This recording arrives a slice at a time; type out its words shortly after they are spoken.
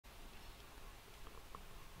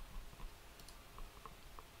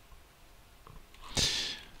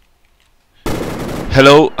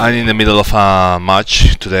Hello, I'm in the middle of a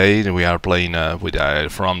match today. We are playing with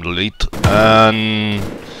from the lead, and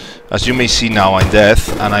as you may see now I'm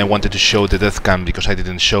death, and I wanted to show the death cam because I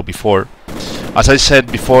didn't show before. As I said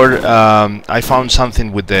before, I found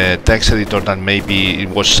something with the text editor that maybe it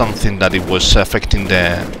was something that it was affecting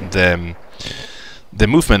the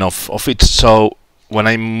movement of it. So when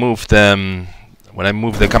I moved the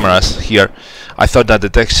cameras here, I thought that the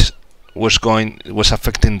text was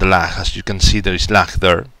affecting the lag. As you can see, there is lag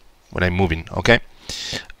there when I'm moving. Okay,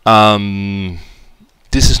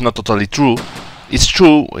 this is not totally true. It's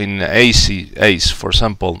true in ACE, for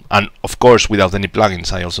example, and of course without any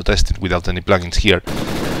plugins. I also tested without any plugins here.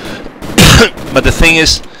 But the thing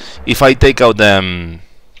is, if I take out the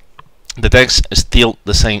text, still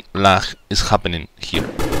the same lag is happening here.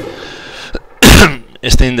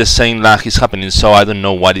 Still the same lag is happening, so I don't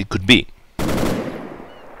know what it could be.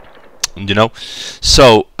 You know,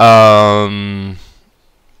 so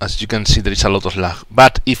as you can see, there is a lot of lag.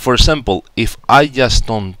 But if, for example, if I just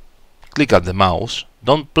don't click at the mouse,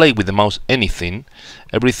 don't play with the mouse, everything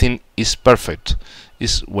is perfect.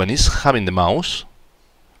 Is when it's having the mouse,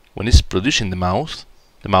 when it's producing the mouse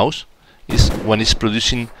is when it's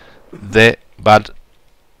producing the bad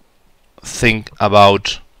thing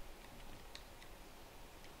about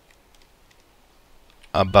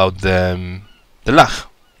the lag.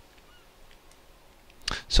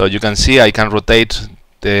 So you can see I can rotate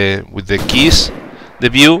with the keys the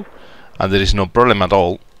view, and there is no problem at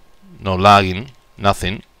all, no lagging,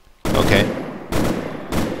 nothing. Okay.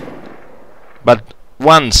 But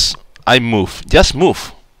once I move, just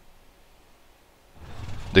move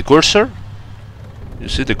the cursor, you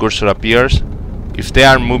see the cursor appears. If they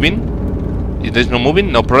are moving, if there's no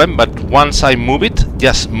moving, no problem. But once I move it,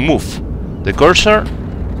 just move the cursor,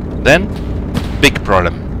 then big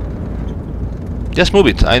problem. Just move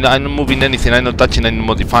it. I'm not moving anything. I'm not touching. I'm not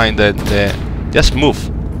modifying just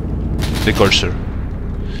move the cursor.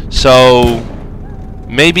 So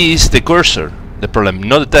maybe it's the cursor the problem,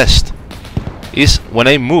 not the test. Is when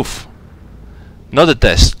I move, not the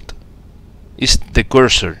test. It's the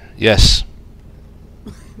cursor. Yes.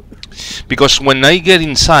 Because when I get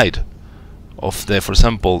inside of for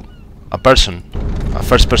example, a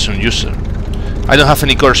first-person user, I don't have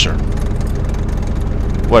any cursor.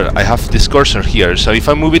 Well, I have this cursor here, so if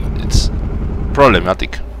I move it, it's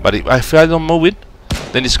problematic. But if I don't move it,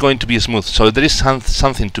 then it's going to be smooth. So there is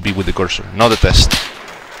something to be with the cursor, not the test.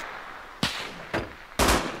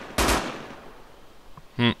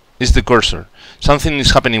 It's the cursor. Something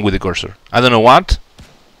is happening with the cursor. I don't know what,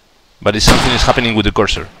 but something is happening with the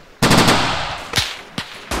cursor.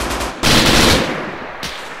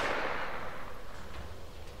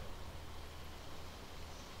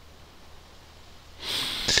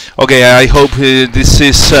 Okay, I hope this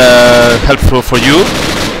is helpful for you.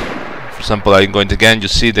 For example, I'm going again. You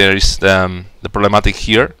see there is the problematic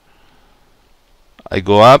here. I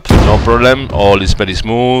go up, no problem. All is very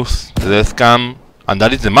smooth. The death cam, and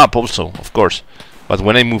that is the map also, of course. But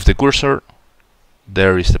when I move the cursor,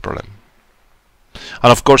 there is the problem.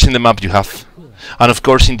 And of course, in the map you have, and of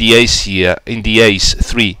course in the ACE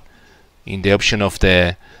 3, in the option of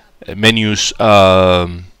the menus.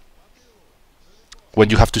 When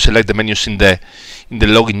you have to select the menus in the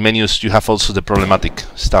login menus, you have also the problematic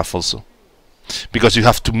stuff also, because you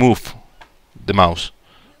have to move the mouse.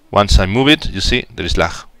 Once I move it, you see there is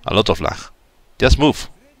lag, a lot of lag. Just move.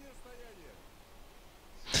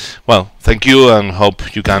 Well, thank you, and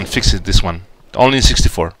hope you can fix it, this one. Only in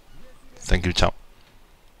 64. Thank you, ciao.